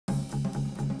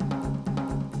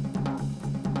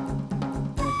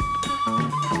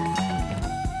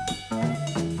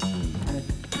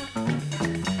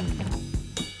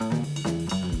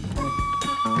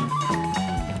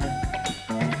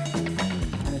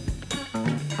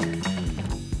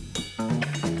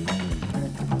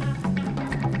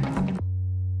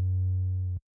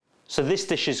So this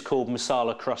dish is called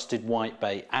Masala Crusted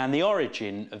Whitebait, and the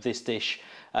origin of this dish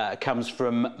comes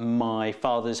from my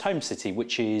father's home city,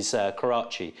 which is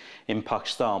Karachi in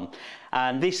Pakistan.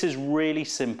 And this is really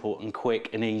simple and quick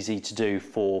and easy to do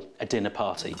for a dinner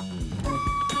party.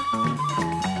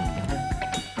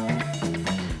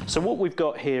 So what we've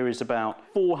got here is about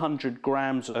 400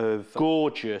 grams of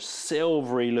gorgeous,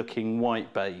 silvery looking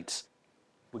whitebait.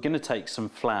 We're going to take some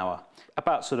flour,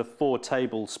 about sort of 4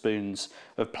 tablespoons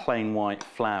of plain white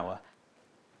flour,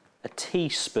 a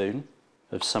teaspoon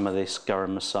of some of this garam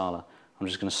masala. I'm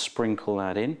just going to sprinkle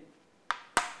that in.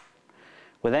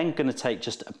 We're then going to take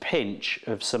just a pinch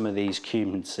of some of these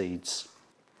cumin seeds.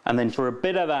 And then for a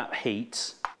bit of that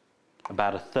heat,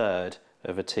 about 1/3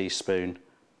 of a teaspoon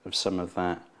of some of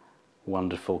that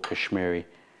wonderful Kashmiri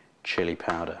chili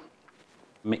powder.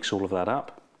 Mix all of that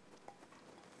up.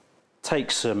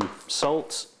 Take some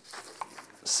salt,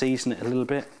 season it a little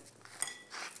bit,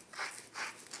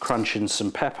 crunch in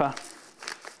some pepper,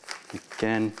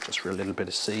 again just for a little bit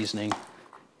of seasoning.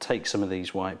 Take some of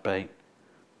these whitebait,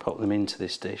 pop them into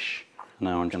this dish.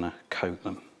 Now I'm going to coat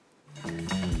them.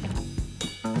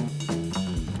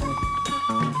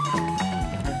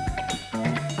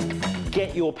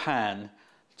 Get your pan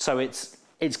so it's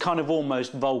kind of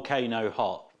almost volcano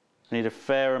hot. You need a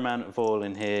fair amount of oil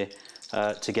in here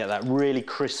to get that really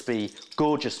crispy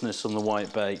gorgeousness on the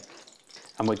whitebait.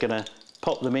 And we're going to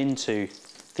pop them into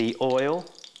the oil,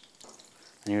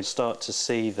 and you'll start to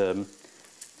see them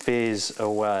fizz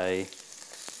away.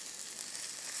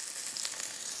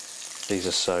 These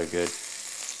are so good.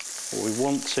 What we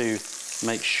want to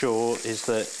make sure is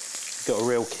that you've got a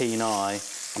real keen eye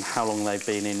on how long they've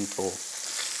been in for.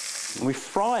 And we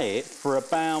fry it for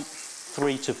about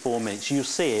 3 to 4 minutes. You'll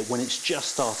see it when it's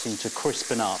just starting to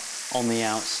crispen up on the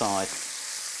outside.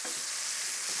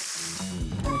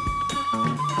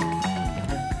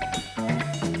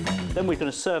 Then we're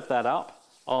going to serve that up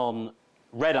on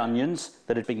red onions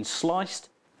that have been sliced.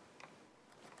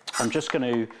 I'm just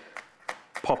going to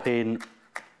pop in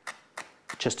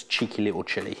just a cheeky little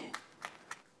chilli.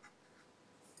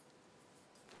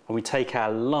 And we take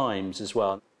our limes as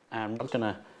well, and I'm going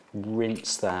to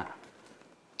rinse that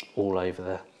all over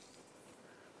there.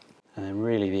 And then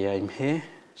really the aim here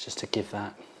is just to give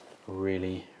that a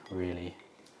really, really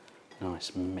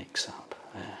nice mix up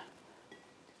there.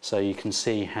 So you can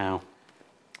see how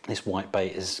this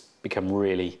whitebait has become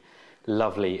really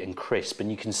lovely and crisp, and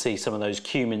you can see some of those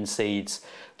cumin seeds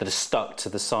that are stuck to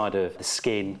the side of the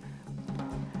skin.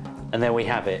 And there we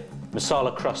have it,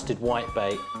 Masala Crusted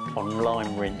Whitebait on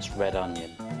lime rinsed red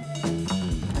onion.